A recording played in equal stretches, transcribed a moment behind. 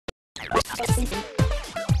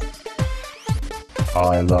Oh,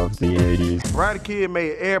 I love the 80s. Roddy Kid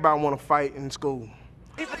made everybody want to fight in school.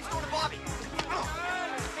 Everybody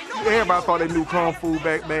thought they knew Kung Fu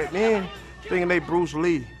back then, thinking they Bruce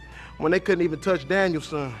Lee, when they couldn't even touch Daniel's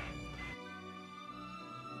son.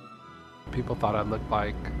 People thought I looked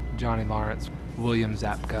like Johnny Lawrence, William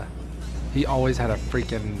Zabka. He always had a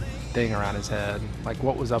freaking thing around his head. Like,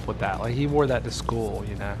 what was up with that? Like, he wore that to school,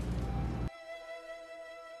 you know?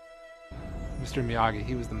 Mr. Miyagi,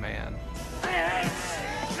 he was the man.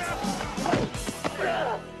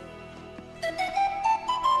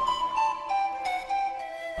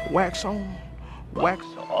 Wax on, wax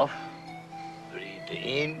off. Breathe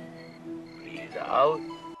in, breathe out.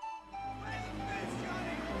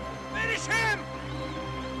 Finish him!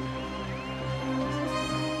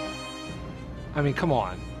 I mean, come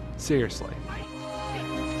on. Seriously.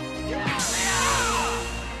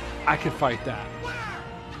 I could fight that.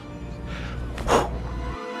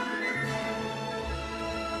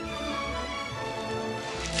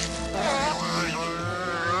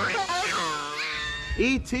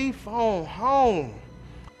 E.T. phone home.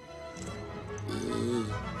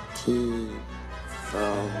 E.T.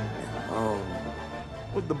 phone home.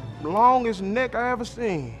 With the longest neck I ever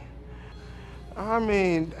seen. I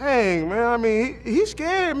mean, dang, man. I mean, he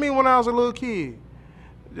scared me when I was a little kid.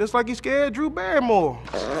 Just like he scared Drew Barrymore.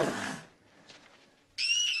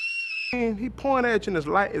 And he pointed at you and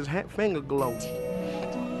his finger glowed.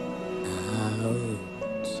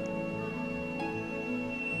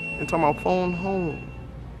 And talking about phone home.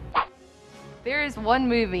 There is one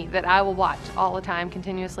movie that I will watch all the time,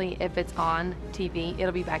 continuously, if it's on TV.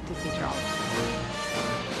 It'll be Back to the Future all the time.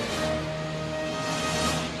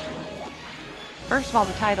 First of all,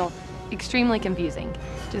 the title, extremely confusing.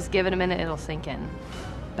 Just give it a minute, it'll sink in.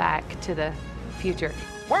 Back to the Future.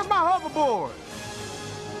 Where's my hoverboard?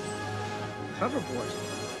 Hoverboard.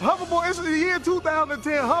 Hoverboard, it's the year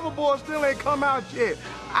 2010. Hoverboard still ain't come out yet.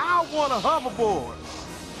 I want a hoverboard.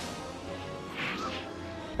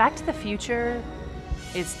 Back to the Future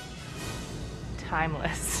is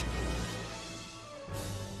timeless.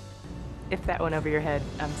 If that went over your head,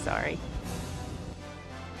 I'm sorry.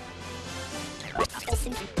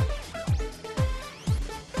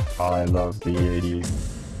 Oh, I love the 80s.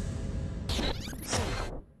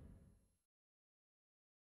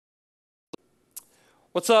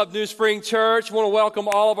 What's up, Newspring Church? I want to welcome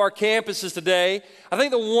all of our campuses today. I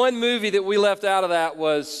think the one movie that we left out of that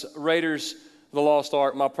was Raiders of the Lost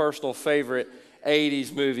Ark, my personal favorite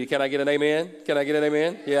 80s movie. Can I get an amen? Can I get an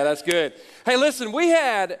amen? Yeah, that's good. Hey, listen, we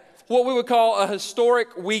had what we would call a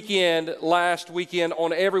historic weekend last weekend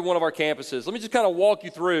on every one of our campuses. Let me just kind of walk you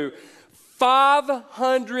through.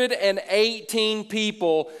 518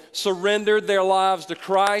 people surrendered their lives to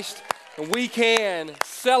Christ, and we can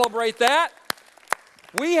celebrate that.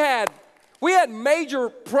 We had major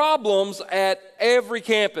problems at every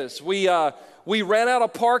campus. We ran out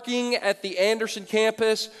of parking at the Anderson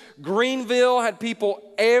campus. Greenville had people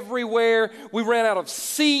everywhere. We ran out of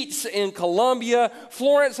seats in Columbia.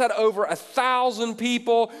 Florence had over 1,000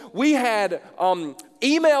 people. We had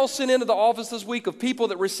emails sent into the office this week of people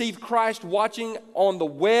that received Christ watching on the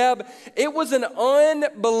web. It was an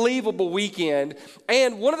unbelievable weekend.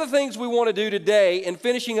 And one of the things we want to do today in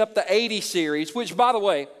finishing up the 80s series, which, by the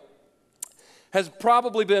way, has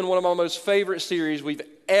probably been one of my most favorite series we've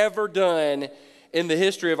ever done in the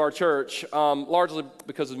history of our church, largely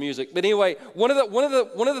because of music. But anyway, one of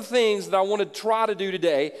the things that I want to try to do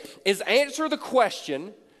today is answer the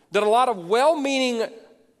question that a lot of well-meaning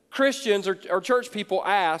Christians or church people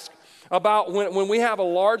ask about when we have a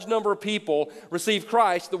large number of people receive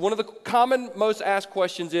Christ. That one of the common most asked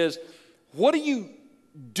questions is, what do you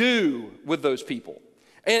do with those people?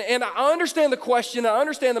 And I understand the question, I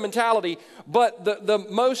understand the mentality, but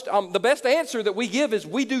the best answer that we give is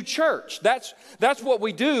we do church. That's what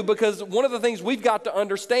we do, because one of the things we've got to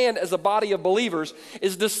understand as a body of believers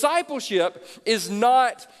is discipleship is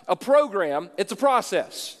not a program, it's a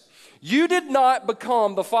process. You did not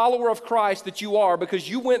become the follower of Christ that you are because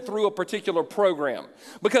you went through a particular program.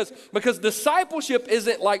 Because discipleship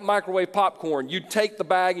isn't like microwave popcorn. You take the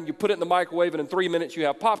bag and you put it in the microwave, and in 3 minutes you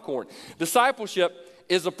have popcorn. Discipleship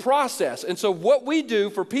is a process. And so what we do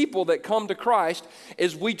for people that come to Christ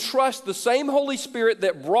is we trust the same Holy Spirit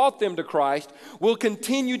that brought them to Christ will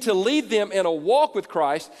continue to lead them in a walk with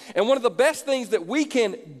Christ. And one of the best things that we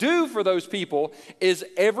can do for those people is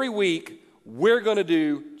every week we're going to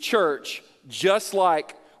do church just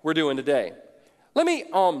like we're doing today. Let me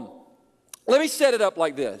set it up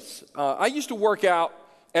like this. I used to work out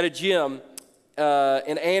at a gym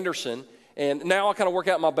in Anderson, And now I kind of work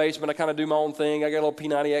out in my basement. I kind of do my own thing. I got a little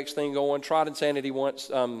P90X thing going. Tried Insanity once.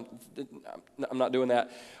 I'm not doing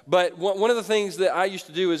that. But one of the things that I used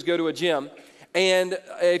to do is go to a gym. And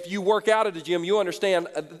if you work out at a gym, you understand,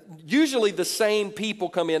 usually the same people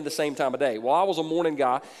come in the same time of day. Well, I was a morning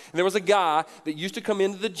guy, and there was a guy that used to come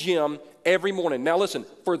into the gym every morning. Now listen,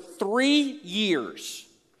 for 3 years,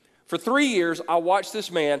 I watched this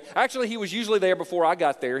man. Actually, he was usually there before I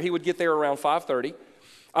got there. He would get there around 5:30.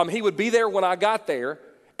 He would be there when I got there,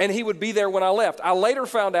 and he would be there when I left. I later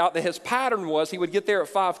found out that his pattern was he would get there at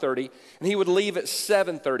 5:30, and he would leave at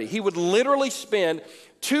 7:30. He would literally spend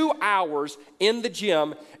 2 hours in the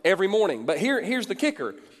gym every morning. But here's the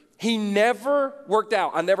kicker. He never worked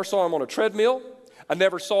out. I never saw him on a treadmill. I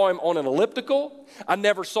never saw him on an elliptical. I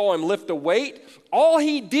never saw him lift a weight. All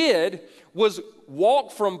he did was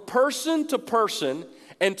walk from person to person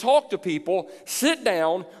and talk to people, sit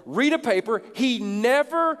down, read a paper. He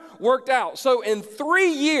never worked out. So in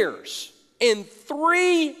 3 years,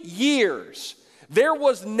 there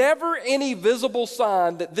was never any visible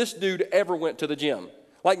sign that this dude ever went to the gym.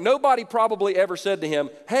 Like nobody probably ever said to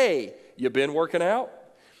him, hey, you been working out?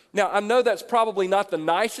 Now, I know that's probably not the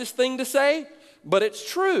nicest thing to say, but it's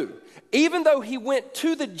true. Even though he went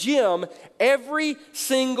to the gym every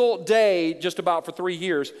single day just about for 3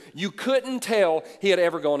 years, you couldn't tell he had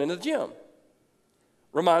ever gone into the gym.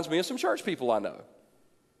 Reminds me of some church people I know.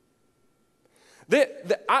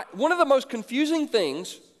 One of the most confusing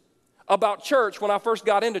things about church when I first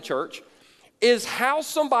got into church is how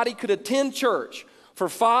somebody could attend church for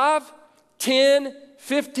 5, 10,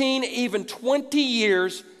 15, even 20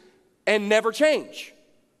 years and never change.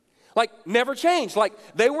 Like, never changed. Like,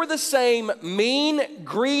 they were the same mean,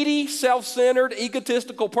 greedy, self-centered,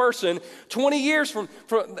 egotistical person 20 years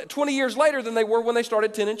later than they were when they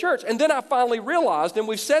started attending church. And then I finally realized, and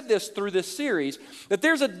we've said this through this series, that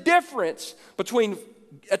there's a difference between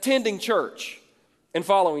attending church and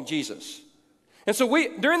following Jesus. And so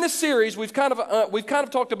during this series, we've kind of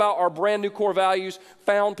talked about our brand new core values: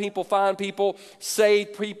 found people, find people,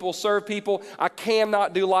 save people, serve people. I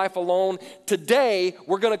cannot do life alone. Today,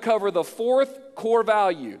 we're going to cover the fourth core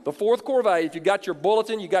value. The fourth core value. If you got your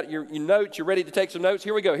bulletin, you got your notes, you're ready to take some notes.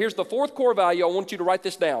 Here we go. Here's the fourth core value. I want you to write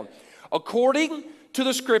this down. According to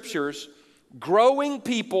the scriptures, growing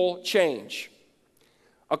people change.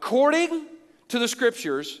 According to the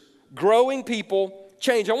scriptures, growing people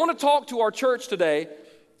change. I want to talk to our church today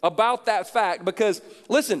about that fact because,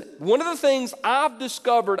 listen, one of the things I've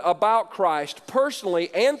discovered about Christ personally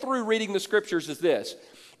and through reading the scriptures is this: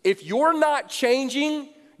 if you're not changing,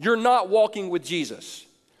 you're not walking with Jesus.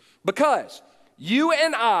 Because you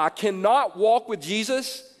and I cannot walk with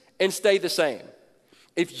Jesus and stay the same.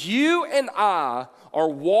 If you and I are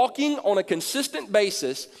walking on a consistent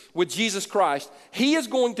basis with Jesus Christ, He is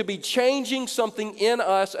going to be changing something in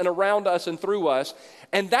us and around us and through us.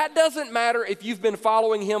 And that doesn't matter if you've been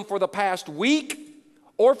following Him for the past week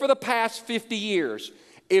or for the past 50 years.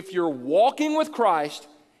 If you're walking with Christ,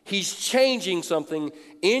 He's changing something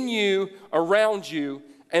in you, around you,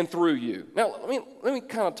 and through you. Now, let me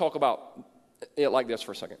kind of talk about it like this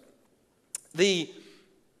for a second. The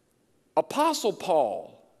Apostle Paul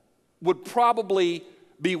would probably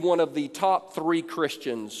be one of the top 3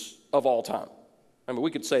 Christians of all time. I mean, we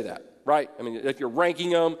could say that, right? I mean, if you're ranking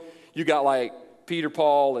them, you got like Peter,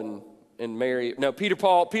 Paul, and Mary. No, Peter,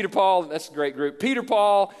 Paul, that's a great group. Peter,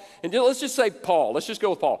 Paul, and let's just say Paul. Let's just go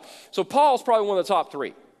with Paul. So Paul's probably one of the top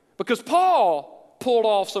 3 because Paul pulled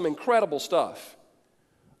off some incredible stuff.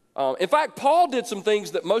 In fact, Paul did some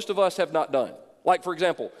things that most of us have not done. Like, for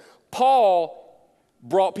example, Paul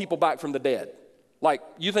brought people back from the dead. Like,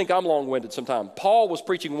 you think I'm long-winded sometimes. Paul was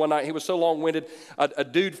preaching one night. He was so long-winded, a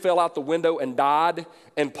dude fell out the window and died,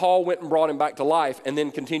 and Paul went and brought him back to life and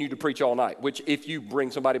then continued to preach all night, which if you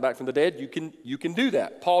bring somebody back from the dead, you can do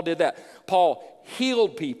that. Paul did that. Paul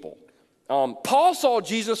healed people. Paul saw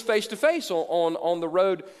Jesus face to face on the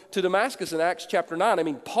road to Damascus in Acts chapter 9. I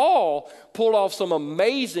mean, Paul pulled off some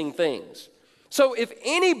amazing things. So if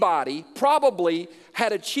anybody probably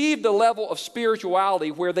had achieved a level of spirituality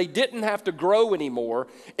where they didn't have to grow anymore,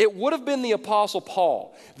 it would have been the Apostle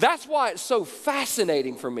Paul. That's why it's so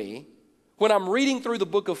fascinating for me when I'm reading through the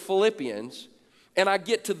book of Philippians and I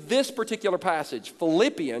get to this particular passage,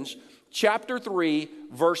 Philippians chapter 3,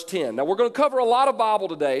 verse 10. Now, we're going to cover a lot of Bible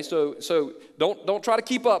today, so don't try to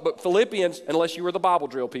keep up, but Philippians, unless you were the Bible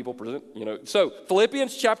drill people, so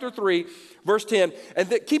Philippians chapter 3, verse 10,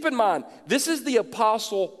 and keep in mind, this is the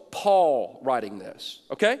Apostle Paul writing this,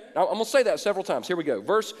 okay? Now, I'm going to say that several times. Here we go.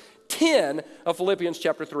 Verse 10 of Philippians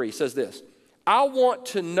chapter 3 says this: I want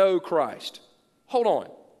to know Christ. Hold on.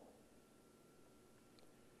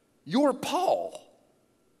 You're Paul.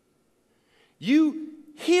 You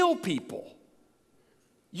heal people.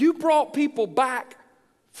 You brought people back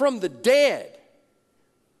from the dead.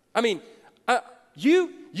 I mean,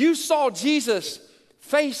 you saw Jesus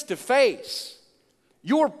face to face.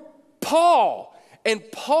 You're Paul. And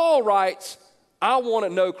Paul writes, I want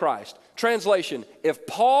to know Christ. Translation, if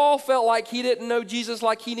Paul felt like he didn't know Jesus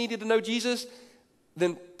like he needed to know Jesus,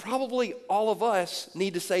 then probably all of us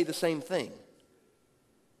need to say the same thing.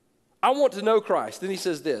 I want to know Christ. Then he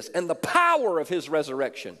says this, and the power of his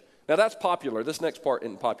resurrection. Now that's popular. This next part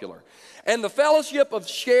isn't popular. And the fellowship of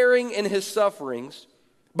sharing in his sufferings,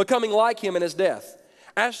 becoming like him in his death.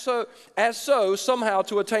 As so somehow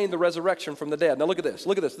to attain the resurrection from the dead. Now look at this.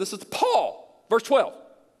 Look at this. This is Paul. Verse 12.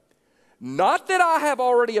 Not that I have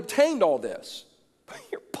already obtained all this. But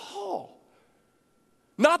you're Paul.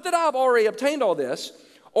 Not that I have already obtained all this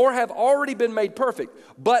or have already been made perfect,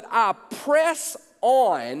 but I press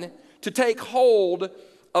on to take hold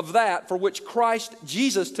of that for which Christ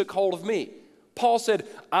Jesus took hold of me. Paul said,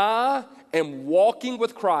 I am walking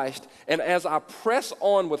with Christ, and as I press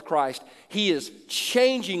on with Christ, he is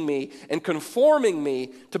changing me and conforming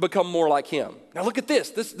me to become more like him. Now look at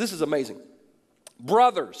this. This is amazing.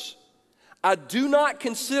 Brothers, I do not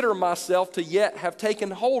consider myself to yet have taken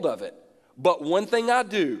hold of it, but one thing I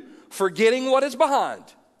do, forgetting what is behind.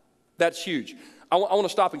 That's huge. I want to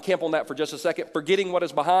stop and camp on that for just a second. Forgetting what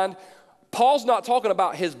is behind. Paul's not talking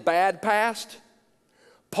about his bad past.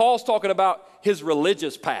 Paul's talking about his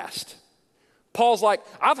religious past. Paul's like,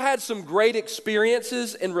 I've had some great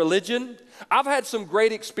experiences in religion. I've had some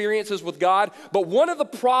great experiences with God. But one of the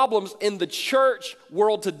problems in the church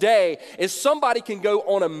world today is somebody can go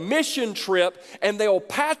on a mission trip and they'll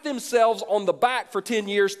pat themselves on the back for 10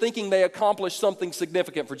 years thinking they accomplished something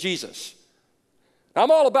significant for Jesus.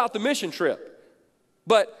 I'm all about the mission trip.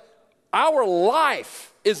 But our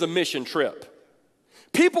life is a mission trip.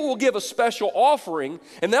 People will give a special offering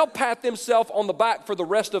and they'll pat themselves on the back for the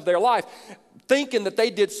rest of their life, thinking that they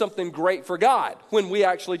did something great for God when we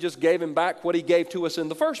actually just gave him back what he gave to us in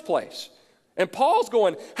the first place. And Paul's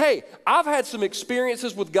going, hey, I've had some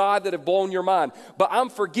experiences with God that have blown your mind, but I'm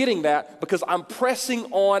forgetting that because I'm pressing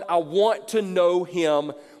on. I want to know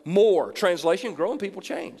him more. Translation, growing people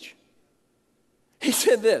change. He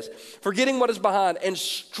said this, forgetting what is behind and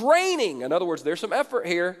straining. In other words, there's some effort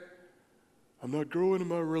here. I'm not growing in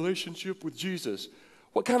my relationship with Jesus.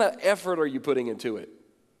 What kind of effort are you putting into it?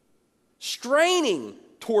 Straining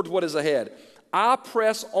towards what is ahead. I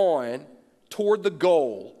press on toward the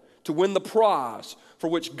goal to win the prize for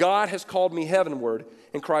which God has called me heavenward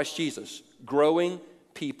in Christ Jesus. Growing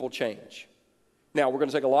people change. Now, we're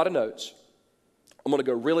going to take a lot of notes. I'm going to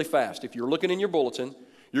go really fast. If you're looking in your bulletin,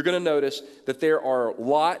 you're going to notice that there are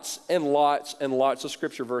lots and lots and lots of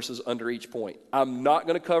scripture verses under each point. I'm not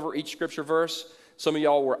going to cover each scripture verse. Some of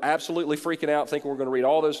y'all were absolutely freaking out thinking we're going to read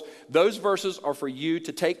all those. Those verses are for you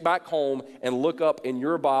to take back home and look up in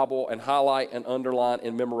your Bible and highlight and underline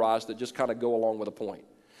and memorize that just kind of go along with a point.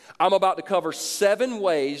 I'm about to cover 7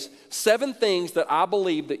 things that I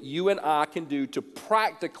believe that you and I can do to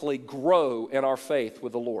practically grow in our faith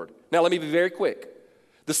with the Lord. Now, let me be very quick.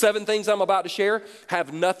 The 7 things I'm about to share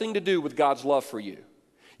have nothing to do with God's love for you.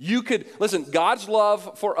 Listen, God's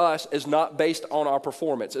love for us is not based on our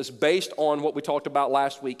performance. It's based on what we talked about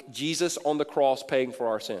last week, Jesus on the cross paying for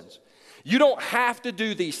our sins. You don't have to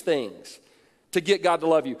do these things to get God to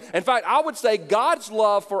love you. In fact, I would say God's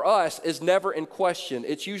love for us is never in question.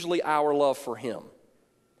 It's usually our love for him.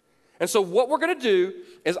 And so what we're going to do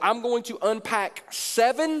is I'm going to unpack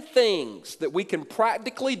 7 things that we can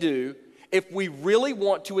practically do if we really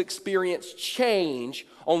want to experience change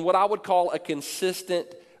on what I would call a consistent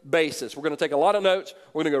basis. We're going to take a lot of notes.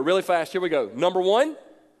 We're going to go really fast. Here we go. Number 1,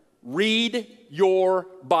 read your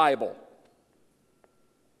Bible.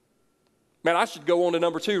 Man, I should go on to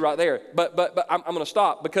number 2 right there. But I'm going to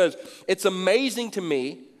stop because it's amazing to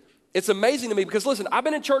me. It's amazing to me because, listen, I've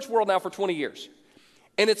been in church world now for 20 years.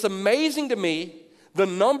 And it's amazing to me the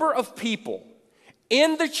number of people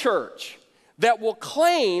in the church that will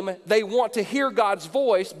claim they want to hear God's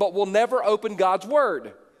voice but will never open God's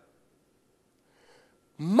word.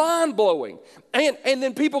 Mind-blowing. And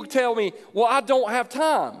then people tell me, well, I don't have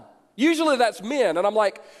time. Usually that's men. And I'm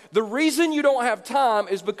like, the reason you don't have time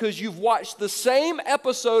is because you've watched the same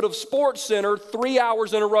episode of SportsCenter 3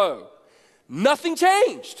 hours in a row. Nothing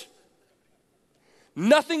changed.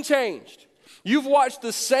 Nothing changed. You've watched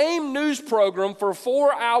the same news program for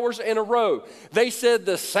 4 hours in a row. They said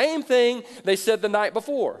the same thing they said the night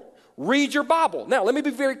before. Read your Bible. Now, let me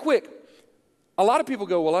be very quick. A lot of people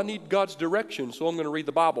go, well, I need God's direction, so I'm going to read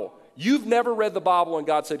the Bible. You've never read the Bible and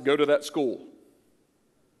God said, go to that school.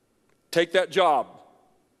 take that job.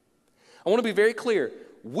 I want to be very clear.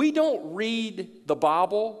 We don't read the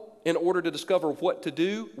Bible in order to discover what to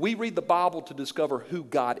do. We read the Bible to discover who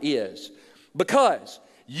God is. Because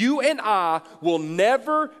you and I will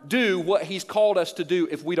never do what he's called us to do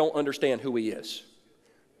if we don't understand who he is.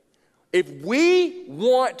 If we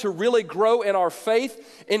want to really grow in our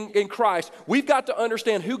faith in Christ, we've got to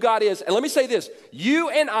understand who God is. And let me say this, you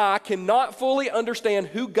and I cannot fully understand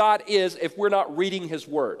who God is if we're not reading his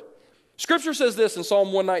word. Scripture says this in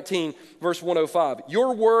Psalm 119, verse 105.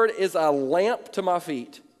 Your word is a lamp to my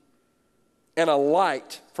feet and a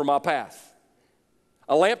light for my path.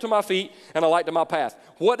 A lamp to my feet and a light to my path.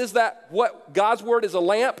 What is that? What God's word is a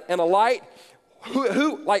lamp and a light.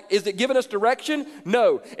 Is it giving us direction?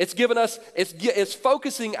 No, it's giving us, it's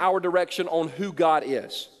focusing our direction on who God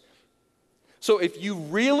is. So if you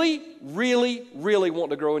really, really, really want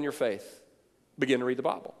to grow in your faith, begin to read the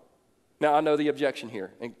Bible. Now, I know the objection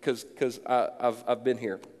here, because I've been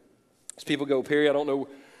here. As people go, Perry, I don't know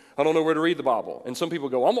where to read the Bible. And some people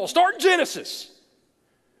go, I'm going to start in Genesis.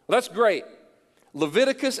 Well, that's great.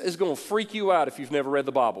 Leviticus is going to freak you out if you've never read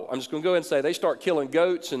the Bible. I'm just going to go ahead and say they start killing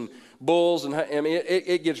goats and bulls, and I mean,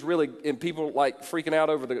 it gets really, and people like freaking out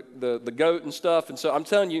over the goat and stuff. And so I'm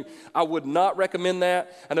telling you, I would not recommend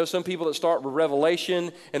that. I know some people that start with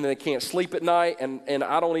Revelation and then they can't sleep at night, and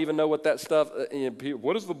I don't even know what that stuff,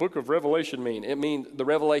 what does the book of Revelation mean? It means the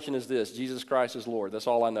revelation is this: Jesus Christ is Lord. That's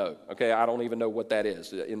all I know. Okay, I don't even know what that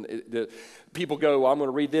is. People go, well, I'm going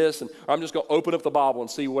to read this, and I'm just going to open up the Bible and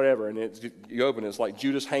see whatever, and you open it, it's like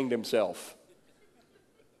Judas hanged himself.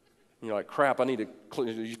 And you're like, crap, I need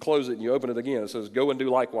to, you close it and you open it again. It says, go and do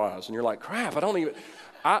likewise. And you're like, crap,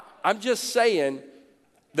 I'm just saying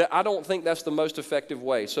that I don't think that's the most effective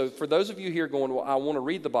way. So for those of you here going, well, I want to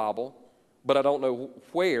read the Bible, but I don't know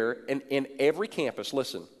where, and in every campus,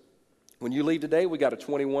 listen, when you leave today, we got a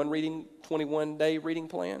 21-day reading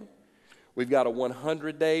plan. We've got a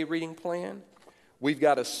 100-day reading plan. We've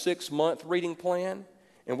got a 6-month reading plan.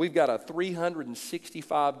 And we've got a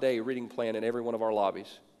 365-day reading plan in every one of our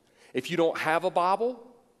lobbies. If you don't have a Bible,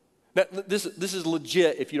 this is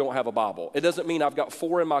legit if you don't have a Bible. It doesn't mean I've got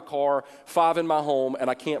 4 in my car, 5 in my home, and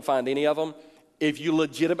I can't find any of them. If you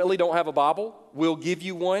legitimately don't have a Bible, we'll give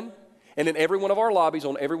you one. And in every one of our lobbies,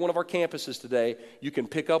 on every one of our campuses today, you can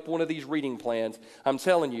pick up one of these reading plans. I'm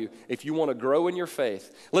telling you, if you want to grow in your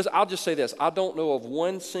faith, listen, I'll just say this. I don't know of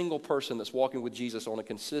one single person that's walking with Jesus on a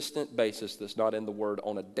consistent basis that's not in the Word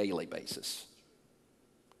on a daily basis.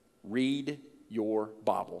 Read your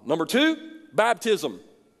Bible. Number 2, baptism.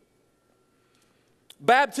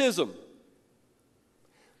 Baptism.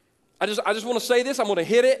 I just want to say this. I'm going to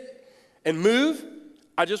hit it and move.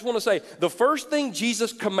 I just want to say, the first thing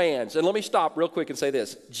Jesus commands, and let me stop real quick and say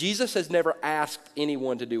this. Jesus has never asked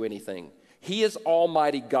anyone to do anything. He is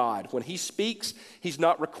Almighty God. When he speaks, he's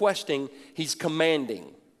not requesting, he's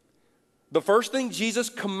commanding. The first thing Jesus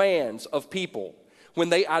commands of people when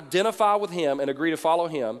they identify with him and agree to follow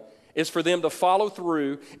him is for them to follow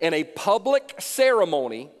through in a public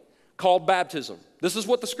ceremony called baptism. This is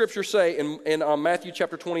what the scriptures say in Matthew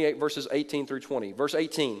chapter 28, verses 18 through 20. Verse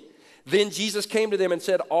 18. Then Jesus came to them and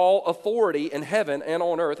said, all authority in heaven and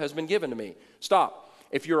on earth has been given to me. Stop.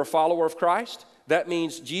 If you're a follower of Christ, that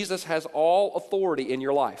means Jesus has all authority in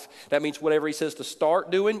your life. That means whatever he says to start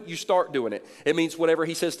doing, you start doing it. It means whatever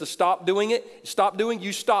he says to stop doing, you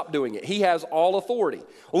stop doing it. He has all authority.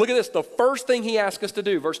 Well, look at this. The first thing he asks us to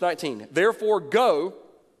do, verse 19, therefore go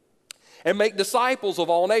and make disciples of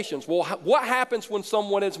all nations. Well, what happens when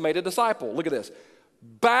someone is made a disciple? Look at this.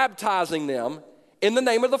 Baptizing them in the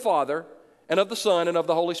name of the Father and of the Son and of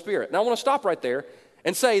the Holy Spirit. Now I want to stop right there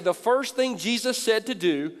and say the first thing Jesus said to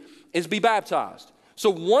do is be baptized.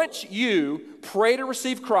 So once you pray to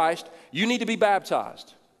receive Christ, you need to be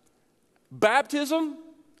baptized. Baptism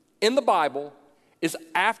in the Bible is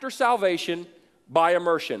after salvation by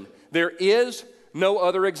immersion. There is no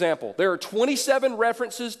other example. There are 27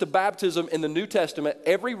 references to baptism in the New Testament.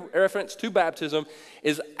 Every reference to baptism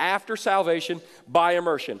is after salvation by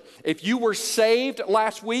immersion. If you were saved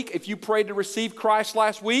last week, if you prayed to receive Christ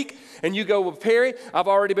last week, and you go, well, Perry, I've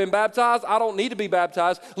already been baptized, I don't need to be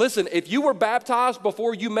baptized. Listen, if you were baptized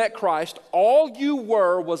before you met Christ, all you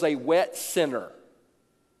were was a wet sinner.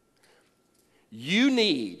 You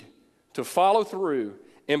need to follow through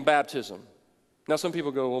in baptism. Now, some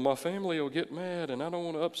people go, well, my family will get mad, and I don't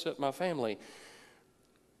want to upset my family.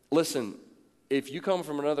 Listen, if you come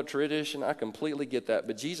from another tradition, I completely get that.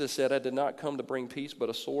 But Jesus said, I did not come to bring peace, but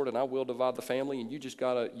a sword, and I will divide the family. And you just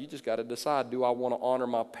gotta decide, do I want to honor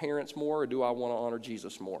my parents more, or do I want to honor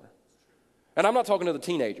Jesus more? And I'm not talking to the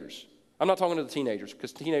teenagers. I'm not talking to the teenagers,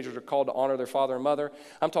 because teenagers are called to honor their father and mother.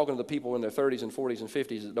 I'm talking to the people in their 30s and 40s and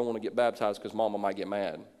 50s that don't want to get baptized because mama might get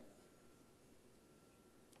mad.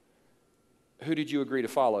 Who did you agree to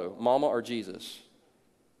follow, mama or Jesus?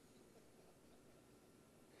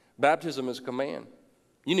 Baptism is a command.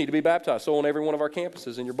 You need to be baptized. So on every one of our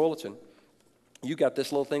campuses in your bulletin, you got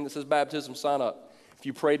this little thing that says baptism, sign up. If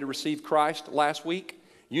you prayed to receive Christ last week,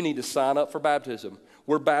 you need to sign up for baptism.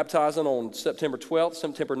 We're baptizing on September 12th,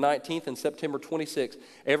 September 19th, and September 26th.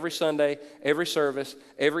 Every Sunday, every service,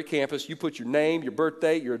 every campus, you put your name, your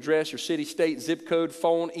birthday, your address, your city, state, zip code,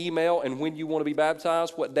 phone, email, and when you want to be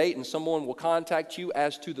baptized, what date, and someone will contact you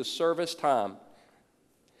as to the service time.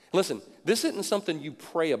 Listen, this isn't something you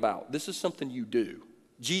pray about. This is something you do.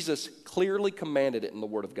 Jesus clearly commanded it in the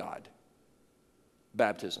Word of God.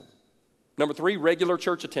 Baptism. Number 3, regular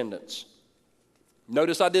church attendance.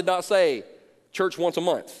 Notice I did not say church once a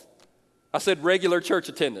month. I said regular church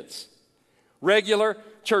attendance. Regular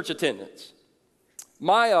church attendance.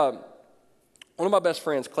 One of my best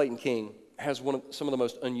friends, Clayton King, has some of the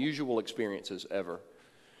most unusual experiences ever.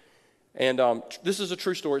 And this is a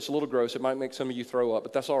true story. It's a little gross. It might make some of you throw up,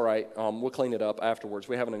 but that's all right. We'll clean it up afterwards.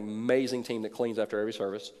 We have an amazing team that cleans after every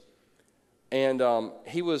service. And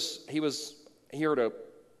he heard a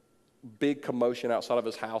big commotion outside of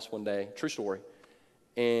his house one day. True story.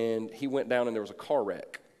 And he went down and there was a car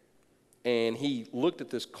wreck. And he looked at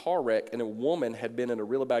this car wreck, and a woman had been in a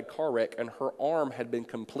really bad car wreck, and her arm had been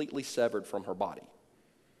completely severed from her body.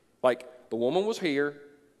 Like, the woman was here,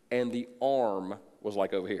 and the arm was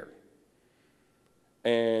like over here.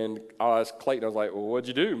 And I asked Clayton, I was like, well, what'd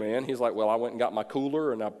you do, man? He's like, well, I went and got my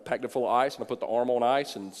cooler, and I packed it full of ice, and I put the arm on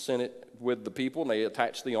ice and sent it with the people, and they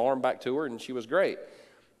attached the arm back to her, and she was great.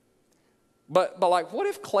 But like, what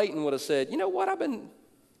if Clayton would have said, you know what,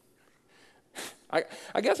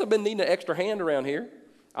 I guess I've been needing an extra hand around here.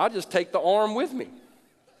 I'll just take the arm with me.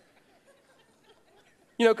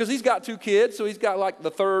 You know, because he's got 2 kids, so he's got like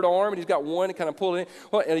the third arm, and he's got one to kind of pull it in.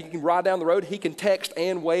 Well, and he can ride down the road. He can text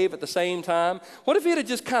and wave at the same time. What if he had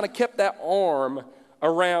just kind of kept that arm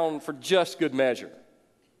around for just good measure?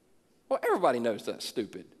 Well, everybody knows that's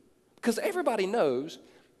stupid, because everybody knows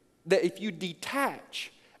that if you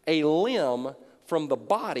detach a limb from the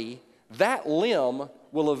body, that limb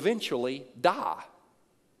will eventually die.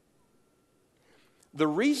 The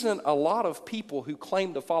reason a lot of people who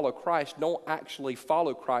claim to follow Christ don't actually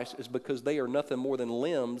follow Christ is because they are nothing more than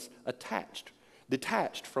limbs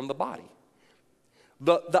detached from the body.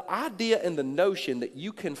 The idea and the notion that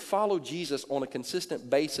you can follow Jesus on a consistent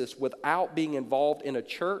basis without being involved in a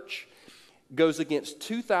church goes against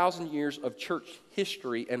 2,000 years of church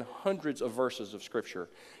history and hundreds of verses of Scripture.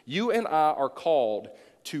 You and I are called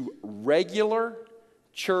to regular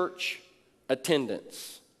church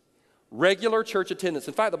attendance. Regular church attendance.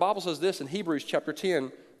 In fact, the Bible says this in Hebrews chapter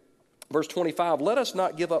 10, verse 25, let us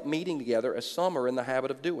not give up meeting together as some are in the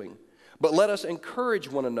habit of doing, but let us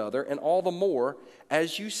encourage one another, and all the more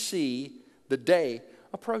as you see the day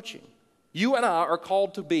approaching. You and I are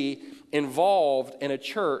called to be involved in a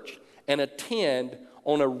church and attend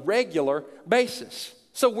on a regular basis.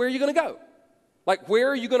 So where are you going to go? Like, where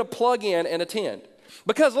are you going to plug in and attend?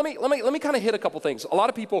 Because let me kind of hit a couple things. A lot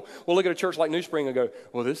of people will look at a church like Newspring and go,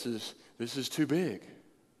 well, this is too big.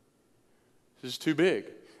 This is too big.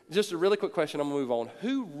 Just a really quick question, I'm going to move on.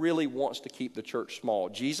 Who really wants to keep the church small,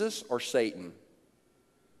 Jesus or Satan?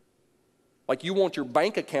 Like, you want your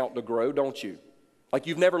bank account to grow, don't you? Like,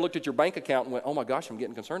 you've never looked at your bank account and went, oh my gosh, I'm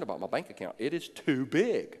getting concerned about my bank account. It is too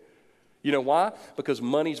big. You know why? Because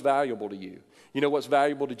money's valuable to you. You know what's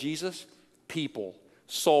valuable to Jesus? People.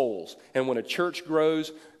 Souls. And when a church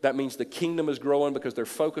grows, that means the kingdom is growing because they're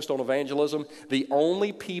focused on evangelism. The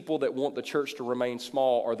only people that want the church to remain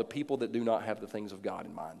small are the people that do not have the things of God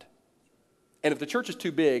in mind. And if the church is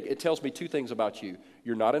too big, it tells me 2 things about you.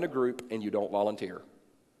 You're not in a group and you don't volunteer.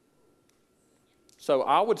 So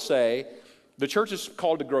I would say the church is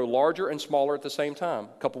called to grow larger and smaller at the same time.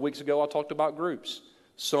 A couple weeks ago, I talked about groups.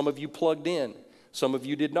 Some of you plugged in. Some of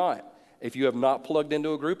you did not. If you have not plugged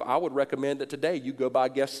into a group, I would recommend that today you go by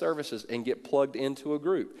guest services and get plugged into a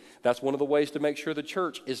group. That's one of the ways to make sure the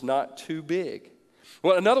church is not too big.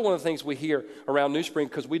 Well, another one of the things we hear around Newspring,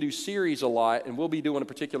 because we do series a lot, and we'll be doing a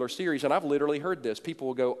particular series, and I've literally heard this. People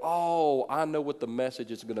will go, oh, I know what the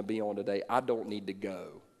message is going to be on today. I don't need to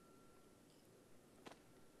go.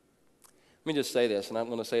 Let me just say this, and I'm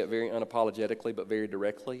going to say it very unapologetically but very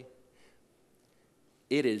directly.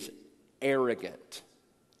 It is arrogant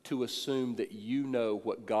to assume that you know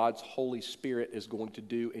what God's Holy Spirit is going to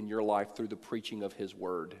do in your life through the preaching of His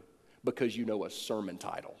Word because you know a sermon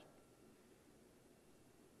title.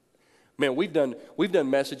 Man, we've done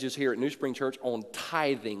messages here at Newspring Church on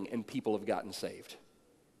tithing, and people have gotten saved.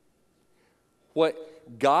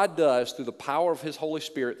 What God does through the power of His Holy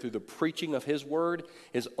Spirit, through the preaching of His Word,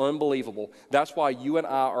 is unbelievable. That's why you and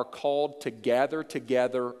I are called to gather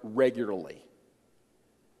together regularly.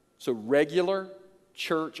 So regular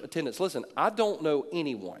church attendance. Listen, I don't know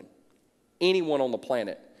anyone on the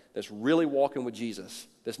planet that's really walking with Jesus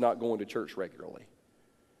that's not going to church regularly.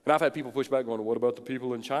 And I've had people push back going, what about the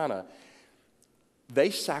people in China? They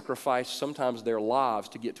sacrifice sometimes their lives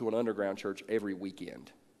to get to an underground church every weekend.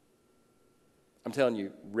 I'm telling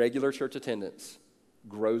you, regular church attendance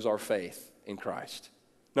grows our faith in Christ.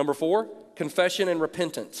 Number 4, confession and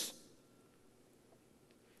repentance.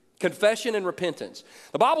 Confession and repentance.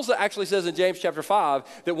 The Bible actually says in James chapter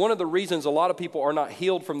 5 that one of the reasons a lot of people are not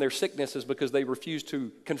healed from their sickness is because they refuse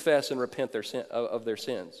to confess and repent of their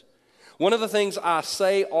sins. One of the things I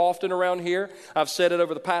say often around here, I've said it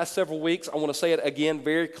over the past several weeks, I want to say it again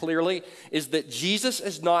very clearly, is that Jesus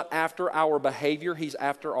is not after our behavior, He's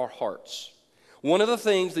after our hearts. One of the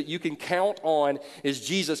things that you can count on is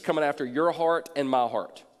Jesus coming after your heart and my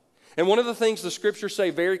heart. And one of the things the scriptures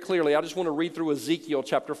say very clearly, I just want to read through Ezekiel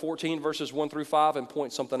chapter 14, verses 1 through 5 and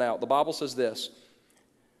point something out. The Bible says this: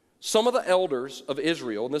 some of the elders of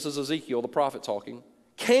Israel, and this is Ezekiel, the prophet talking,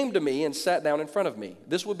 came to me and sat down in front of me.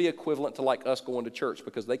 This would be equivalent to like us going to church,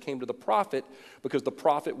 because they came to the prophet because the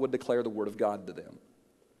prophet would declare the word of God to them.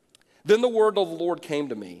 Then the word of the Lord came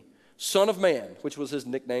to me, Son of man, which was his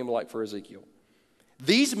nickname like for Ezekiel.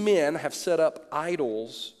 These men have set up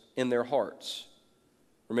idols in their hearts.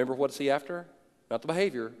 Remember, what's he after? Not the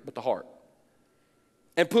behavior, but the heart.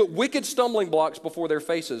 And put wicked stumbling blocks before their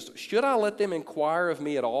faces. Should I let them inquire of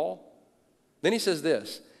me at all? Then he says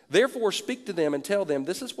this: therefore speak to them and tell them,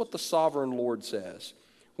 this is what the sovereign Lord says.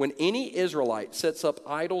 When any Israelite sets up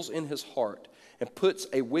idols in his heart and puts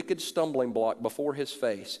a wicked stumbling block before his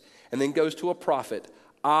face, and then goes to a prophet,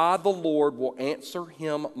 I, the Lord, will answer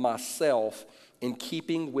him myself in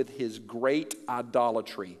keeping with his great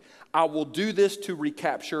idolatry. I will do this to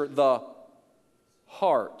recapture the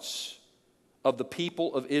hearts of the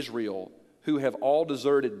people of Israel who have all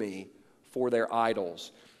deserted me for their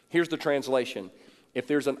idols. Here's the translation. If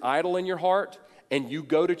there's an idol in your heart and you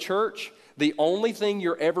go to church, the only thing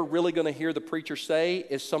you're ever really going to hear the preacher say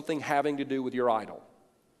is something having to do with your idol.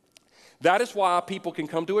 That is why people can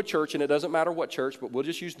come to a church, and it doesn't matter what church, but we'll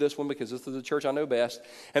just use this one because this is the church I know best,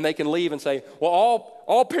 and they can leave and say, well,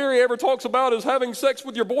 all Perry ever talks about is having sex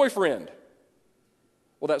with your boyfriend.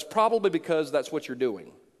 Well, that's probably because that's what you're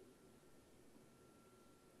doing.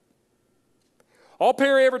 All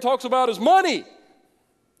Perry ever talks about is money.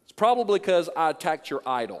 It's probably because I attacked your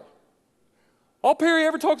idol. All Perry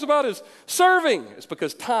ever talks about is serving. It's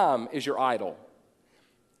because time is your idol.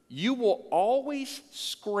 You will always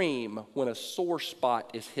scream when a sore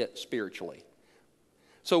spot is hit spiritually.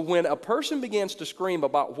 So when a person begins to scream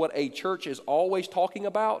about what a church is always talking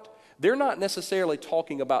about, they're not necessarily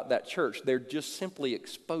talking about that church. They're just simply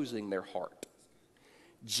exposing their heart.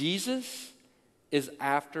 Jesus is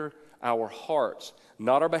after our hearts,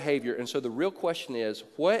 not our behavior. And so the real question is,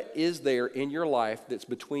 what is there in your life that's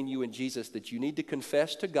between you and Jesus that you need to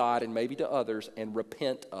confess to God and maybe to others and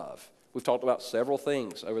repent of? We've talked about several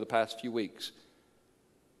things over the past few weeks.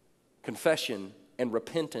 Confession and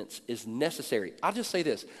repentance is necessary. I'll just say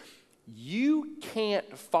this. You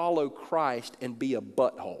can't follow Christ and be a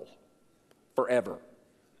butthole forever.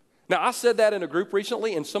 Now, I said that in a group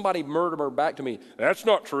recently, and somebody murmured back to me, that's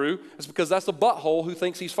not true. It's because that's a butthole who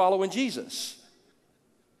thinks he's following Jesus.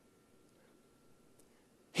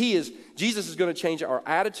 Jesus is going to change our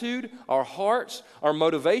attitude, our hearts, our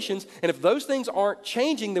motivations. And if those things aren't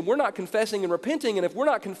changing, then we're not confessing and repenting. And if we're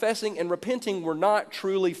not confessing and repenting, we're not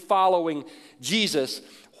truly following Jesus.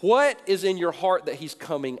 What is in your heart that he's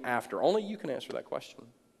coming after? Only you can answer that question.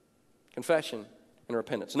 Confession and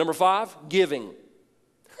repentance. Number 5, giving.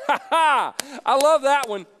 Ha ha! I love that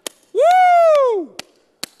one. Woo!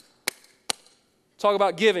 Talk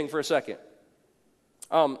about giving for a second.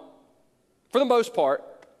 For the most part,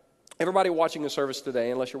 everybody watching the service today,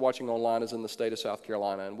 unless you're watching online, is in the state of South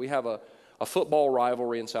Carolina. And we have a football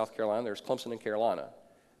rivalry in South Carolina. There's Clemson and Carolina.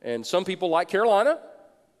 And some people like Carolina.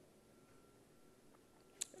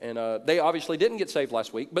 And they obviously didn't get saved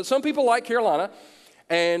last week. But some people like Carolina.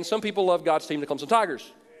 And some people love God's team, the Clemson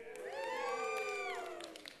Tigers.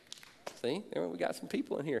 See, there we got some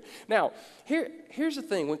people in here. Now, here's the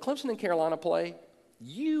thing. When Clemson and Carolina play,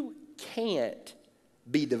 you can't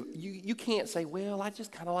you can't say, well, I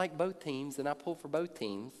just kind of like both teams and I pull for both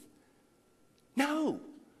teams. No.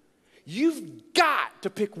 You've got to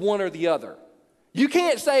pick one or the other. You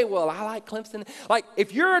can't say, well, I like Clemson. Like,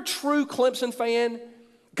 if you're a true Clemson fan,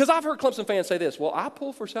 because I've heard Clemson fans say this, well, I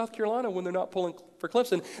pull for South Carolina when they're not pulling for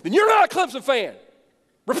Clemson, then you're not a Clemson fan.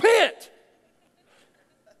 Repent.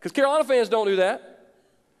 Because Carolina fans don't do that.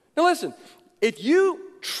 Now listen, if you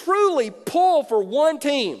truly pull for one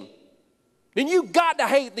team, then you got to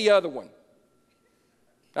hate the other one.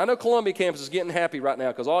 I know Columbia campus is getting happy right now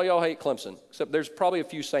because all y'all hate Clemson, except there's probably a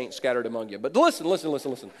few saints scattered among you. But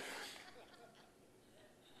listen.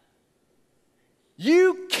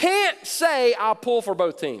 You can't say I pull for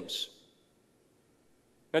both teams.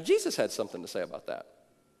 Now, Jesus had something to say about that.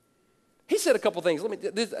 He said a couple things.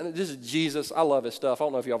 This is Jesus. I love his stuff. I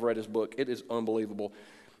don't know if y'all have read his book. It is unbelievable.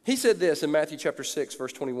 He said this in Matthew chapter 6,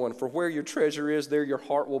 verse 21, for where your treasure is, there your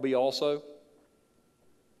heart will be also.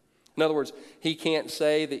 In other words, he can't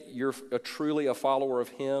say that you're truly a follower of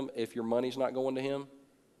him if your money's not going to him.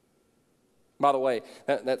 By the way,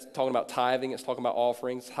 that's talking about tithing. It's talking about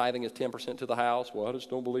offerings. Tithing is 10% to the house. Well, I just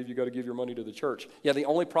don't believe you got to give your money to the church. Yeah, the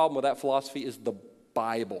only problem with that philosophy is the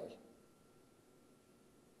Bible.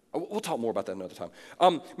 We'll talk more about that another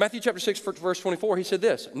time. Matthew chapter 6, verse 24, he said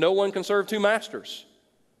this, no one can serve two masters.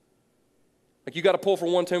 Like you got to pull for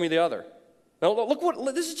one, Timmy the other. Now,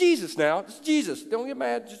 look, this is Jesus now. This is Jesus. Don't get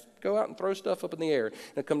mad. Just go out and throw stuff up in the air and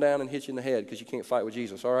it'll come down and hit you in the head because you can't fight with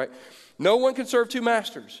Jesus, all right? No one can serve two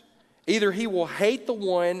masters. Either he will hate the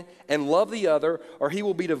one and love the other, or he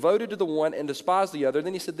will be devoted to the one and despise the other.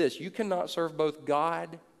 Then he said this, you cannot serve both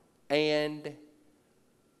God and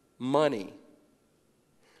money.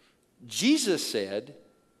 Jesus said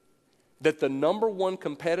that the number one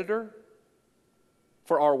competitor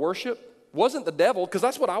for our worship wasn't the devil, because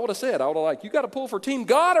that's what I would have said. I would have like, you got to pull for team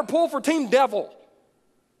God or pull for team devil.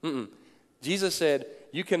 Jesus said,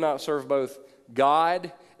 you cannot serve both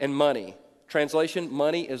God and money. Translation,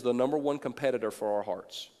 money is the number one competitor for our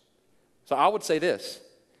hearts. So I would say this,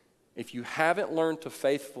 if you haven't learned to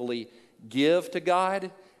faithfully give to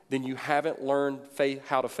God, then you haven't learned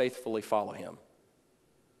how to faithfully follow him.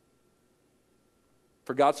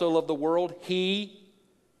 For God so loved the world, he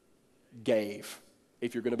gave.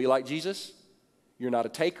 If you're going to be like Jesus, you're not a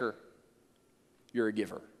taker, you're a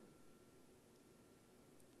giver.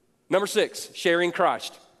 Number 6, sharing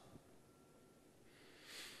Christ.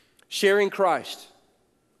 Sharing Christ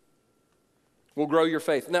will grow your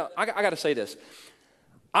faith. Now, I got to say this.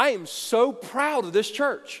 I am so proud of this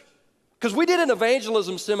church because we did an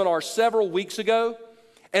evangelism seminar several weeks ago,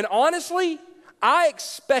 and honestly, I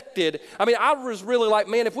was really like,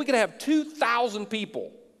 man, if we could have 2,000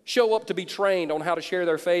 people show up to be trained on how to share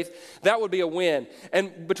their faith, that would be a win.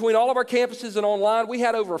 And between all of our campuses and online, we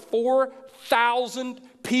had over 4,000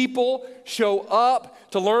 people show up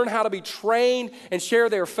to learn how to be trained and share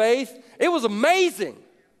their faith. It was amazing.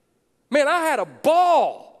 Man, I had a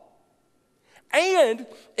ball. And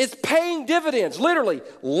it's paying dividends. Literally,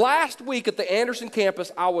 last week at the Anderson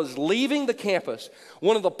campus, I was leaving the campus.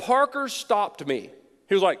 One of the Parkers stopped me.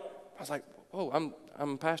 He was like, I was like, oh,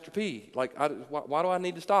 I'm Pastor P. Like, why do I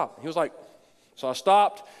need to stop? He was like, so I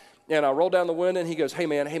stopped and I rolled down the window and he goes, hey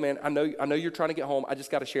man, I know you're trying to get home. I just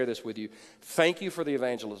got to share this with you. Thank you for the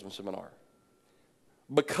evangelism seminar.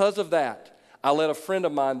 Because of that, I led a friend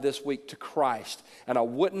of mine this week to Christ, and I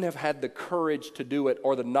wouldn't have had the courage to do it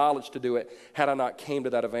or the knowledge to do it had I not came to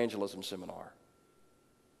that evangelism seminar.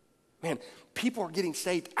 Man, people are getting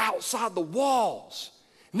saved outside the walls.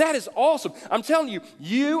 And that is awesome. I'm telling you,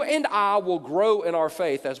 you and I will grow in our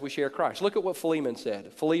faith as we share Christ. Look at what Philemon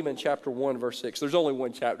said. Philemon chapter 1, verse 6. There's only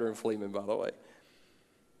one chapter in Philemon, by the way.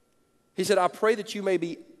 He said, I pray that you may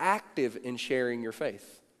be active in sharing your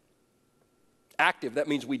faith. Active, that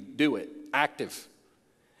means we do it. Active.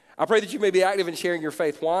 I pray that you may be active in sharing your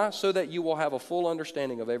faith. Why? So that you will have a full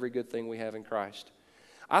understanding of every good thing we have in Christ.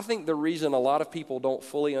 I think the reason a lot of people don't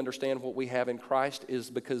fully understand what we have in Christ is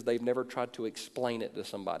because they've never tried to explain it to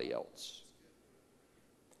somebody else.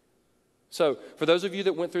 So, for those of you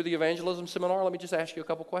that went through the evangelism seminar, let me just ask you a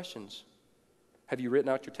couple questions. Have you written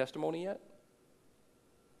out your testimony yet?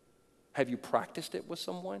 Have you practiced it with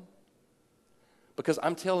someone? Because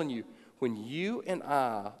I'm telling you, when you and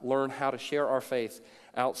I learn how to share our faith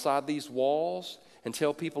outside these walls and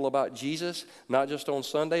tell people about Jesus, not just on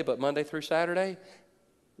Sunday, but Monday through Saturday,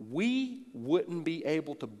 we wouldn't be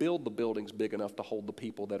able to build the buildings big enough to hold the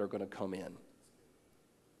people that are going to come in.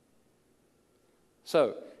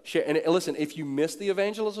 So, and listen, if you missed the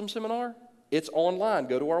evangelism seminar, it's online.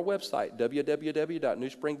 Go to our website,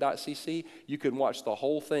 www.newspring.cc. You can watch the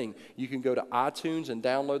whole thing. You can go to iTunes and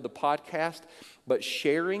download the podcast. But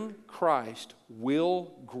sharing Christ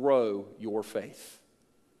will grow your faith.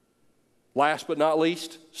 Last but not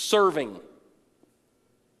least, serving.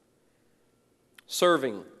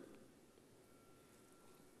 serving.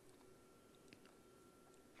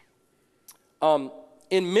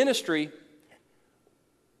 In ministry,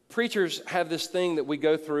 preachers have this thing that we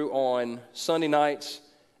go through on Sunday nights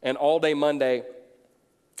and all day Monday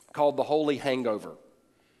called the Holy Hangover.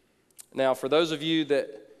 Now, for those of you that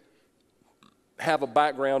have a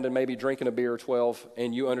background in maybe drinking a beer or 12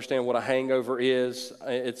 and you understand what a hangover is,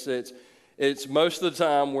 it's most of the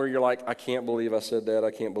time where you're like, I can't believe I said that, I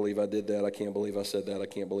can't believe I did that, I can't believe I said that, I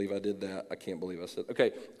can't believe I did that, I can't believe I said.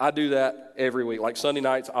 Okay, I do that every week. Like Sunday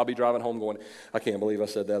nights, I'll be driving home going, I can't believe I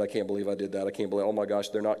said that, I can't believe I did that, I can't believe, oh my gosh,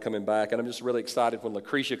 they're not coming back. And I'm just really excited when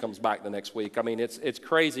Lucretia comes back the next week. I mean, it's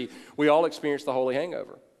crazy. We all experience the Holy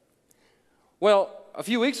Hangover. Well, a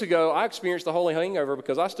few weeks ago, I experienced the Holy Hangover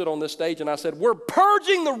because I stood on this stage and I said, we're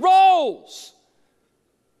purging the rolls.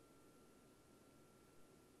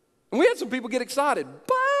 And we had some people get excited,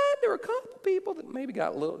 but there were a couple people that maybe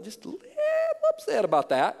got just a little upset about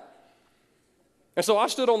that. And so I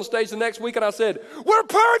stood on the stage the next week and I said, we're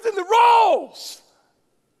purging the rolls.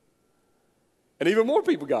 And even more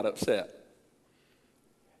people got upset.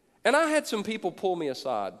 And I had some people pull me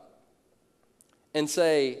aside and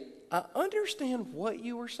say, I understand what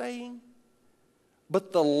you were saying,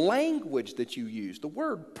 but the language that you used, the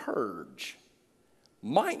word purge,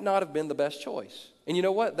 might not have been the best choice. And you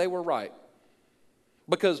know what? They were right.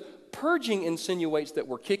 Because purging insinuates that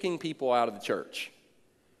we're kicking people out of the church.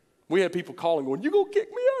 We had people calling going, you're going to kick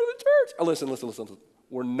me out of the church? Oh, listen.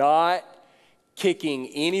 We're not kicking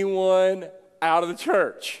anyone out of the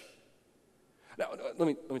church. Now, let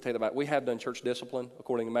me tell you about it. We have done church discipline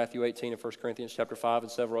according to Matthew 18 and 1 Corinthians chapter 5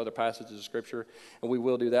 and several other passages of Scripture, and we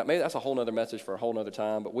will do that. Maybe that's a whole other message for a whole other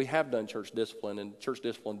time, but we have done church discipline, and church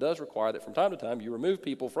discipline does require that from time to time you remove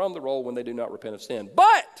people from the role when they do not repent of sin.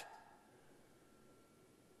 But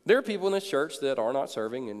there are people in this church that are not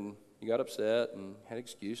serving, and you got upset and had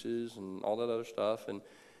excuses and all that other stuff, and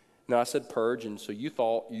now I said purge, and so you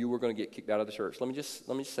thought you were going to get kicked out of the church. Let me just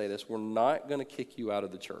say this. We're not going to kick you out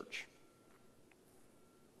of the church.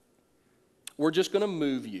 We're just going to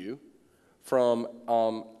move you from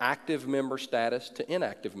active member status to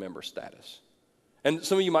inactive member status. And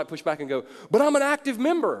some of you might push back and go, but I'm an active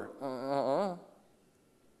member.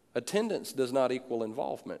 Attendance does not equal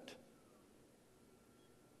involvement.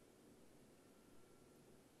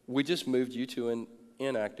 We just moved you to an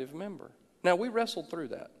inactive member. Now, we wrestled through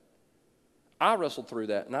that. I wrestled through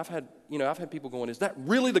that, and I've had people going, is that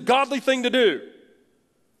really the godly thing to do?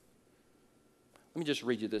 Let me just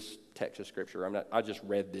read you this text of Scripture. I just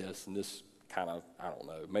read this, and this kind of, I don't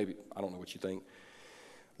know, maybe, I don't know what you think.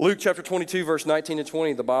 Luke chapter 22, verse 19 and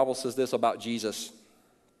 20, the Bible says this about Jesus.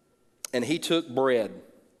 And he took bread,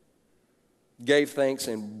 gave thanks,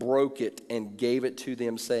 and broke it, and gave it to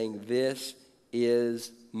them, saying, this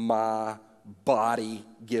is my body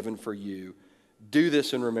given for you. Do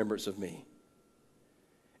this in remembrance of me.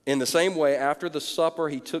 In the same way, after the supper,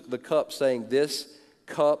 he took the cup, saying, this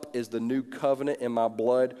cup is the new covenant in my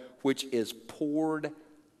blood, which is poured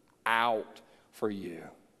out for you.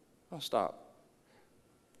 Oh, stop.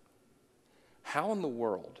 How in the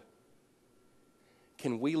world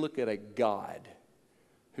can we look at a God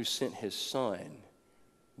who sent his son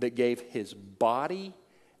that gave his body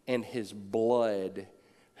and his blood,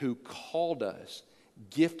 who called us,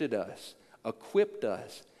 gifted us, equipped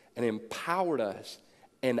us, and empowered us,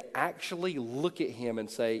 and actually look at him and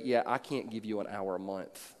say, yeah, I can't give you an hour a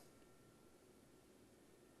month?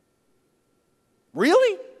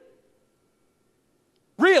 Really?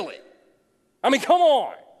 Really? I mean, come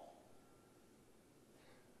on.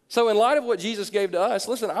 So in light of what Jesus gave to us,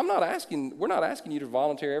 listen, we're not asking you to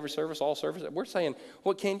volunteer every service, all service. We're saying,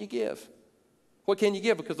 what can you give? What can you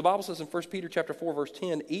give? Because the Bible says in 1 Peter chapter 4, verse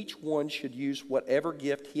 10, each one should use whatever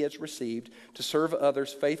gift he has received to serve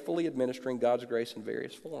others, faithfully administering God's grace in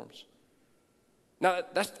various forms. Now,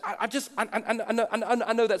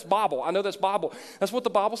 I know that's Bible. I know that's Bible. That's what the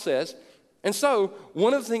Bible says. And so,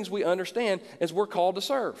 one of the things we understand is we're called to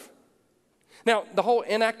serve. Now, the whole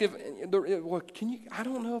inactive, I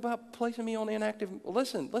don't know about placing me on inactive.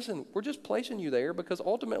 Listen, we're just placing you there because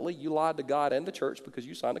ultimately you lied to God and the church because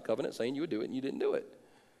you signed a covenant saying you would do it and you didn't do it.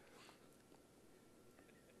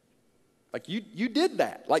 Like you did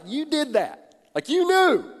that. Like you did that. Like you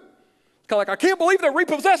knew. Kind of like, I can't believe they're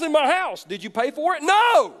repossessing my house. Did you pay for it?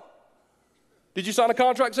 No. Did you sign a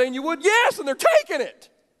contract saying you would? Yes, and they're taking it.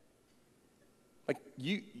 Like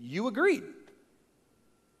you agreed.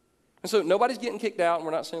 And so nobody's getting kicked out, and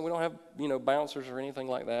we're not saying we don't have, bouncers or anything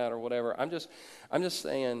like that or whatever. I'm just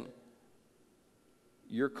saying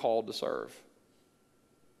you're called to serve.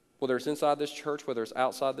 whether it's inside this church, whether it's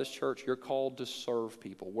outside this church, you're called to serve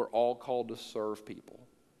people. We're all called to serve people.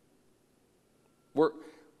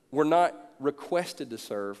 We're not requested to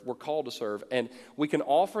serve, we're called to serve. And we can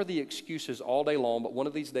offer the excuses all day long, but one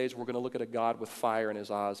of these days we're going to look at a God with fire in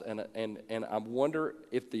his eyes, and I wonder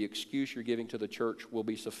if the excuse you're giving to the church will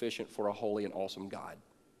be sufficient for a holy and awesome God.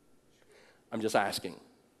 I'm just asking.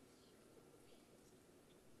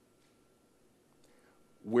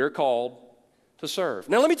 We're called to serve.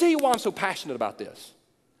 Now let me tell you why I'm so passionate about this.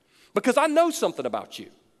 Because I know something about you.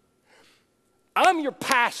 I'm your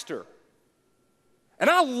pastor. And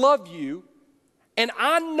I love you, and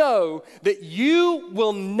I know that you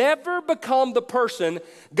will never become the person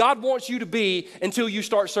God wants you to be until you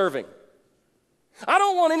start serving. I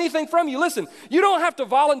don't want anything from you. Listen, you don't have to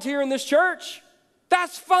volunteer in this church.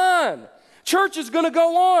 That's fine. Church is going to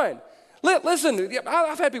go on. Listen,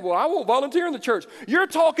 I've had people, I won't volunteer in the church. You're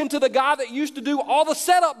talking to the guy that used to do all the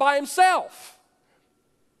setup by himself.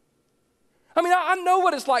 I mean, I know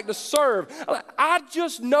what it's like to serve. I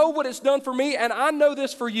just know what it's done for me, and I know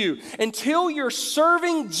this for you. Until you're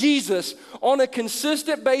serving Jesus on a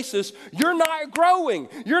consistent basis, you're not growing,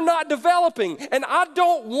 you're not developing, and I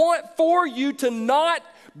don't want for you to not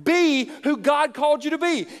be who God called you to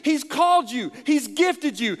be. He's called you, He's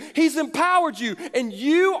gifted you, He's empowered you, and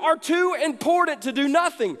you are too important to do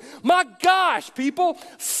nothing. My gosh, people,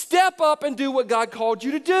 step up and do what God called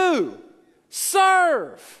you to do.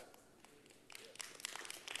 Serve.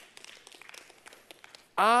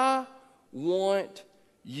 I want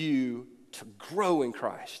you to grow in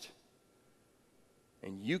Christ.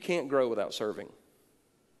 And you can't grow without serving.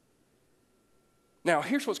 Now,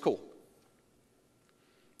 here's what's cool.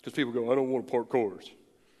 Because people go, I don't want to park cars.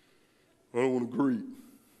 I don't want to greet.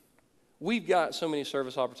 We've got so many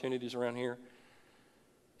service opportunities around here.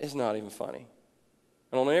 It's not even funny.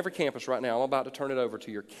 And on every campus right now, I'm about to turn it over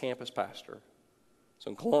to your campus pastor.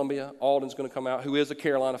 So in Columbia, Alden's going to come out, who is a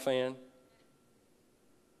Carolina fan.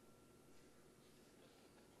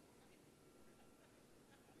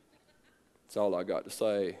 That's all I got to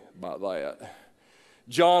say about that.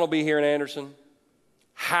 John will be here in Anderson.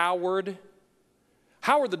 Howard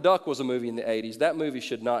the Duck was a movie in the 80s. That movie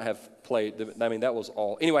should not have played. I mean, that was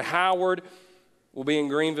all. Anyway, Howard will be in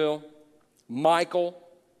Greenville. Michael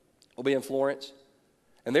will be in Florence.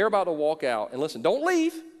 And they're about to walk out. And listen, don't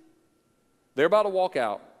leave. They're about to walk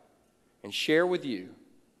out and share with you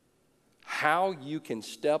how you can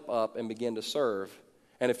step up and begin to serve,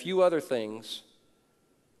 and a few other things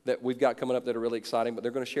that we've got coming up that are really exciting, but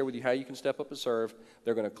they're going to share with you how you can step up and serve.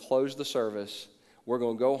 They're going to close the service. We're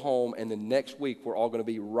going to go home, and then next week we're all going to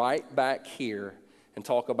be right back here and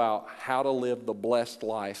talk about how to live the blessed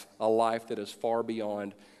life, a life that is far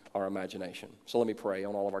beyond our imagination. So let me pray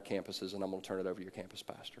on all of our campuses, and I'm going to turn it over to your campus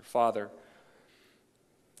pastor. Father,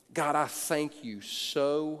 God, I thank you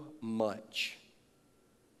so much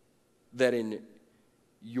that in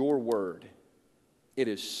your word it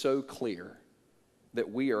is so clear that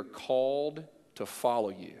we are called to follow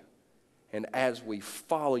you. And as we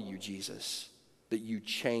follow you, Jesus, that you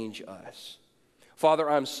change us. Father,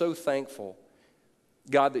 I'm so thankful,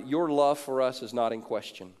 God, that your love for us is not in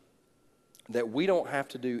question, that we don't have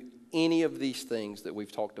to do any of these things that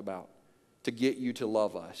we've talked about to get you to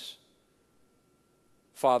love us.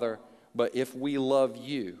 Father, but if we love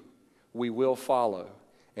you, we will follow.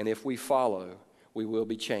 And if we follow, we will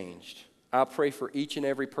be changed. I pray for each and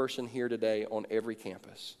every person here today on every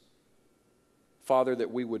campus. Father, that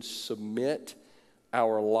we would submit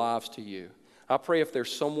our lives to you. I pray if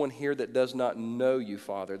there's someone here that does not know you,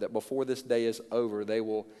 Father, that before this day is over, they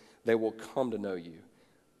will come to know you.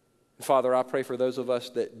 And Father, I pray for those of us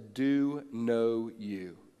that do know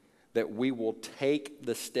you, that we will take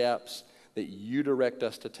the steps that you direct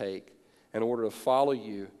us to take in order to follow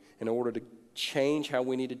you, in order to change how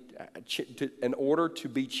we need in order to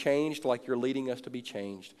be changed like you're leading us to be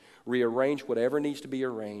changed, rearrange whatever needs to be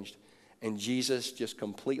arranged, and Jesus, just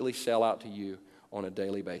completely sell out to you on a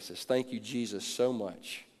daily basis. Thank you, Jesus, so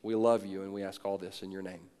much. We love you, and we ask all this in your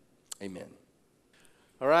name. Amen.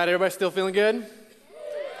 All right, everybody still feeling good?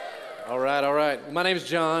 All right. My name is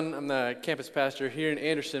John. I'm the campus pastor here in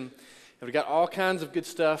Anderson, and we've got all kinds of good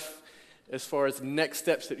stuff as far as next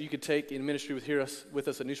steps that you could take in ministry with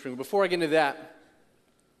us at Newspring. Before I get into that,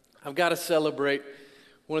 I've got to celebrate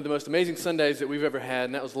one of the most amazing Sundays that we've ever had,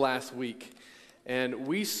 and that was last week. And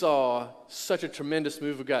we saw such a tremendous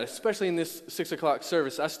move of God, especially in this 6 o'clock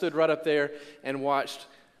service. I stood right up there and watched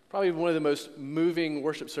probably one of the most moving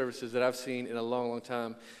worship services that I've seen in a long, long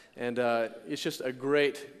time. And it's just a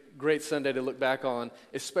great great Sunday to look back on,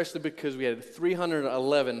 especially because we had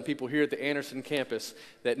 311 people here at the Anderson campus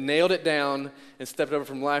that nailed it down and stepped over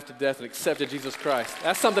from life to death and accepted Jesus Christ.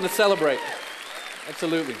 That's something to celebrate.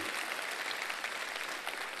 Absolutely.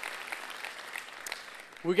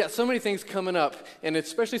 We've got so many things coming up, and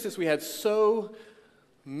especially since we had so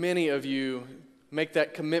many of you make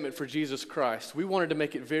that commitment for Jesus Christ, we wanted to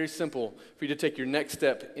make it very simple for you to take your next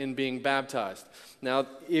step in being baptized. Now,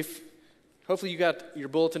 hopefully you got your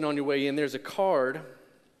bulletin on your way in. There's a card,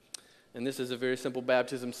 and this is a very simple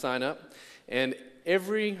baptism sign up. And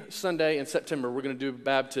every Sunday in September, we're going to do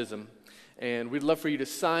baptism. And we'd love for you to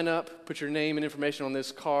sign up, put your name and information on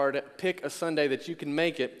this card, pick a Sunday that you can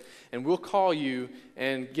make it, and we'll call you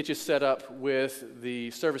and get you set up with the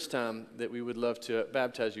service time that we would love to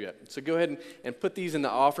baptize you at. So go ahead and put these in the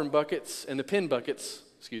offering buckets and the pin buckets,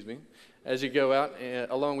 as you go out,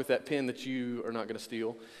 along with that pin that you are not going to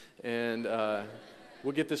steal. And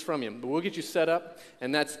we'll get this from you. But we'll get you set up,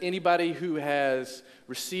 and that's anybody who has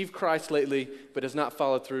received Christ lately but has not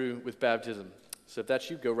followed through with baptism. So if that's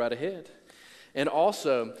you, go right ahead. And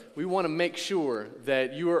also, we want to make sure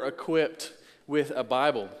that you are equipped with a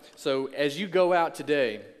Bible. So as you go out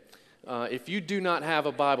today, if you do not have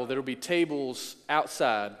a Bible, there will be tables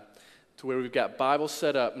outside to where we've got Bibles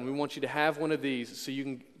set up, and we want you to have one of these so you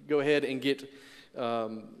can go ahead and get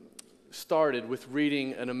started with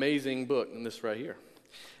reading an amazing book, and this right here.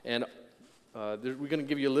 And we're going to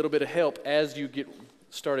give you a little bit of help as you get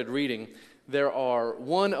started reading. There are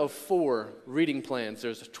one of 4 reading plans.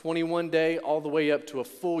 There's a 21-day all the way up to a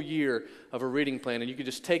full year of a reading plan. And you can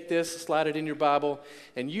just take this, slide it in your Bible,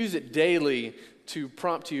 and use it daily to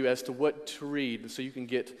prompt you as to what to read so you can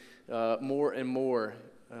get more and more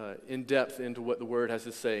in depth into what the Word has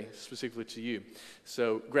to say specifically to you.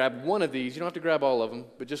 So grab one of these. You don't have to grab all of them,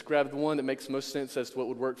 but just grab the one that makes most sense as to what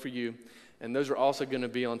would work for you. And those are also going to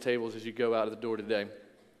be on tables as you go out of the door today.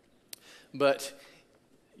 But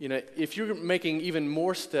if you're making even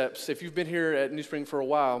more steps, if you've been here at Newspring for a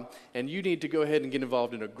while and you need to go ahead and get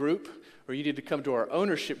involved in a group, or you need to come to our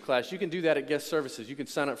ownership class, you can do that at guest services. You can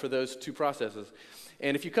sign up for those 2 processes.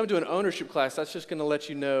 And if you come to an ownership class, that's just going to let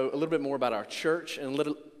you know a little bit more about our church and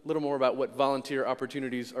a little more about what volunteer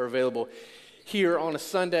opportunities are available here on a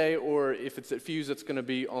Sunday, or if it's at Fuse, it's going to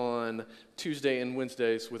be on Tuesday and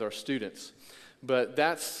Wednesdays with our students. But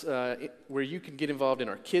that's where you can get involved in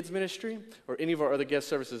our kids ministry or any of our other guest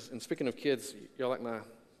services. And speaking of kids, y'all like my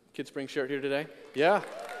Kidspring shirt here today? Yeah?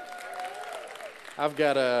 I've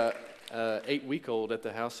got a 8-week-old at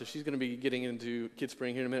the house, so she's going to be getting into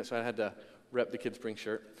Kidspring here in a minute, so I had to rep the Kidspring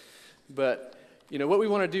shirt. But, what we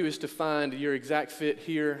want to do is to find your exact fit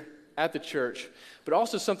here at the church, but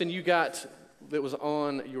also something you got that was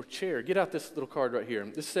on your chair. Get out this little card right here.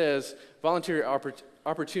 This says volunteer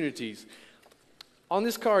opportunities. On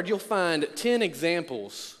this card, you'll find 10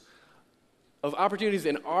 examples of opportunities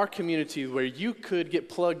in our community where you could get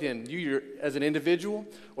plugged in, you as an individual,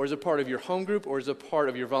 or as a part of your home group, or as a part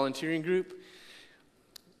of your volunteering group.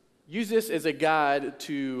 Use this as a guide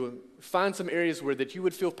to find some areas that you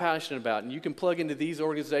would feel passionate about, and you can plug into these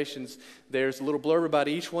organizations. There's a little blurb about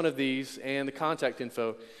each one of these and the contact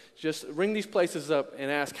info. Just ring these places up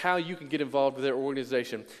and ask how you can get involved with their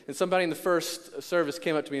organization. And somebody in the first service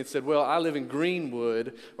came up to me and said, well, I live in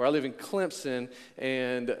Greenwood, or I live in Clemson,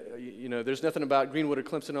 and there's nothing about Greenwood or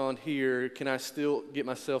Clemson on here. Can I still get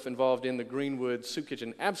myself involved in the Greenwood Soup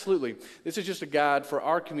Kitchen? Absolutely. This is just a guide for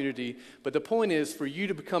our community, but the point is for you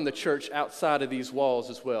to become the church outside of these walls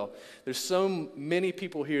as well. There's so many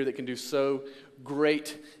people here that can do so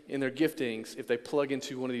great in their giftings if they plug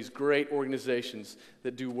into one of these great organizations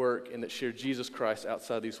that do work and that share Jesus Christ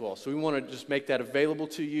outside these walls. So we want to just make that available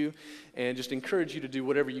to you and just encourage you to do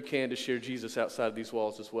whatever you can to share Jesus outside of these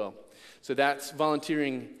walls as well. So that's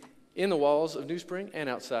volunteering in the walls of Newspring and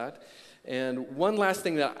outside. And one last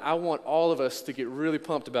thing that I want all of us to get really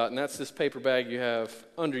pumped about, and that's this paper bag you have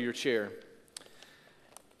under your chair.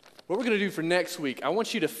 What we're going to do for next week, I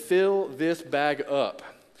want you to fill this bag up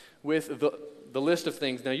with the list of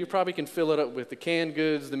things. Now, you probably can fill it up with the canned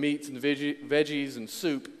goods, the meats, and the veggies, and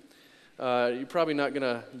soup. You're probably not going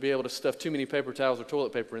to be able to stuff too many paper towels or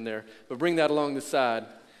toilet paper in there, but bring that along the side.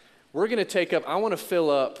 We're going to I want to fill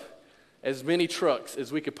up as many trucks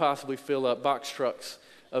as we could possibly fill up, box trucks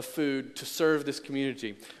of food to serve this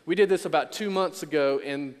community. We did this about 2 months ago,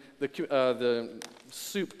 and the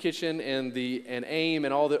soup kitchen and AIM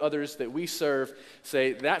and all the others that we serve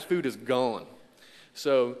say that food is gone.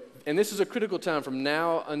 So, and this is a critical time from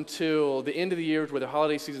now until the end of the year where the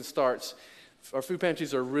holiday season starts. Our food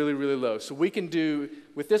pantries are really, really low. So we can do,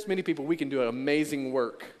 with this many people, we can do amazing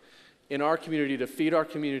work in our community to feed our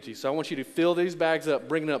community. So I want you to fill these bags up,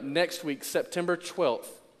 bring them up next week, September 12th.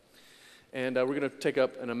 And we're going to take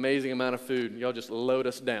up an amazing amount of food. Y'all just load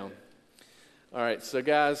us down. All right, so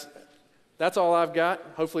guys, that's all I've got.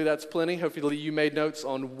 Hopefully that's plenty. Hopefully you made notes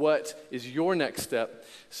on what is your next step.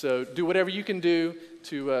 So do whatever you can do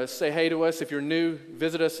to say hey to us. If you're new,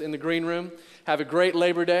 visit us in the green room. Have a great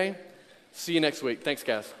Labor Day. See you next week. Thanks,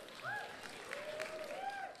 guys.